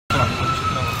The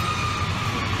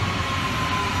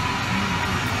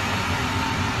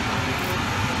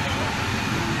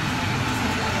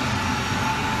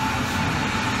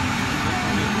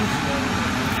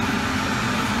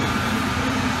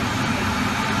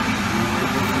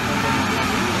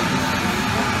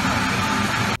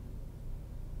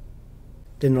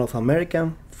North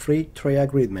American Free Trade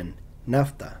Agreement,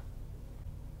 NAFTA.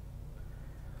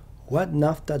 What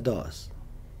NAFTA does?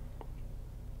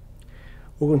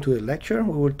 We're going to the lecture.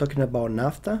 We were talking about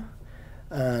NAFTA.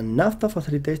 And NAFTA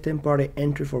facilitates temporary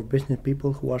entry for business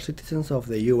people who are citizens of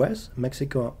the US,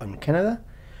 Mexico, and Canada,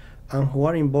 and who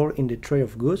are involved in the trade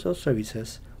of goods or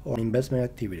services or investment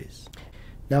activities.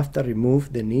 NAFTA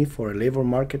removed the need for a labor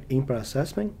market impact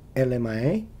assessment,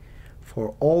 LMIA,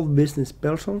 for all business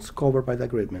persons covered by the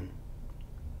agreement.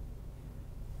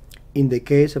 In the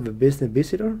case of a business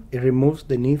visitor, it removes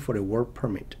the need for a work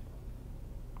permit.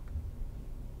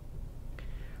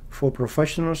 For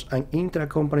professionals and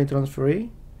intra-company transferee,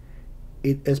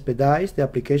 it expedites the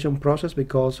application process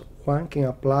because one can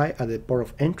apply at the port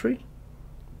of entry.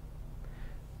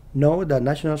 Note that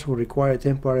nationals who require a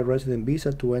temporary resident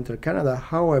visa to enter Canada,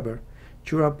 however,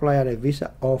 should apply at a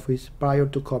visa office prior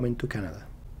to coming to Canada.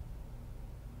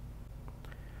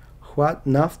 What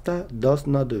NAFTA does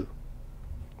not do.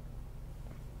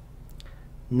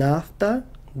 NAFTA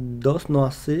does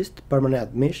not assist permanent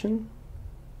admission.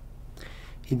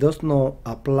 It does not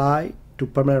apply to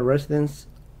permanent residents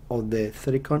of the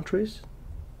 3 countries.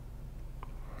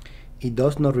 It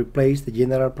does not replace the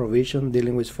general provision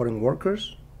dealing with foreign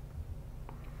workers.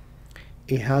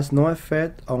 It has no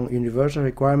effect on universal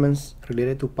requirements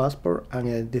related to passport and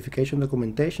identification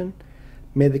documentation,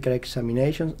 medical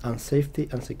examinations, and safety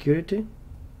and security.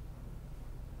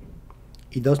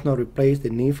 It does not replace the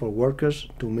need for workers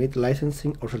to meet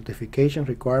licensing or certification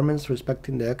requirements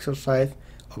respecting the exercise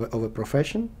of a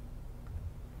profession.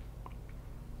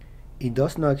 It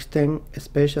does not extend a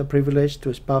special privilege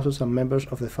to spouses and members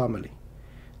of the family.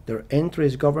 Their entry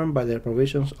is governed by the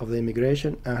provisions of the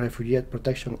Immigration and Refugee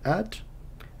Protection Act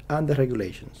and the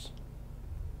regulations.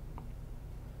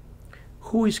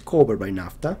 Who is covered by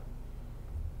NAFTA?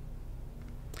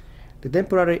 The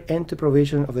temporary entry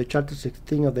provisions of the Chapter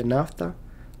 16 of the NAFTA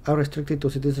are restricted to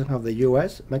citizens of the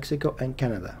US, Mexico, and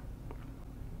Canada.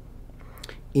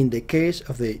 In the case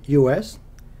of the US,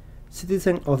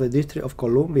 citizens of the District of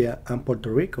Columbia and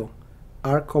Puerto Rico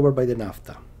are covered by the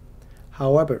NAFTA.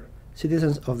 However,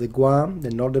 citizens of the Guam,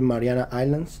 the Northern Mariana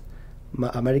Islands,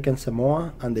 American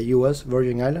Samoa, and the US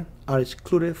Virgin Islands are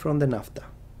excluded from the NAFTA.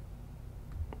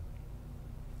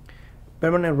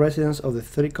 Permanent residents of the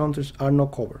 3 countries are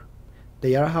not covered.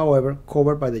 They are, however,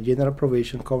 covered by the general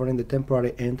provision covering the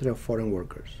temporary entry of foreign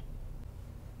workers.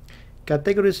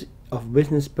 Categories of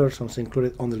business persons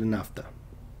included under the NAFTA.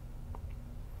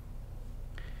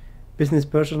 Business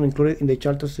persons included in the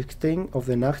Chapter 16 of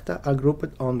the NAFTA are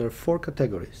grouped under 4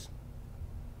 categories: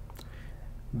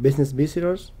 business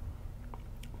visitors,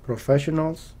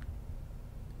 professionals,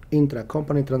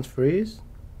 intra-company transferees,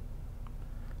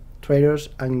 traders,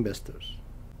 and investors.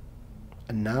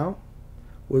 And now,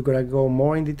 we're going to go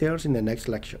more in details in the next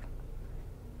lecture.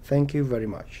 Thank you very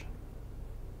much.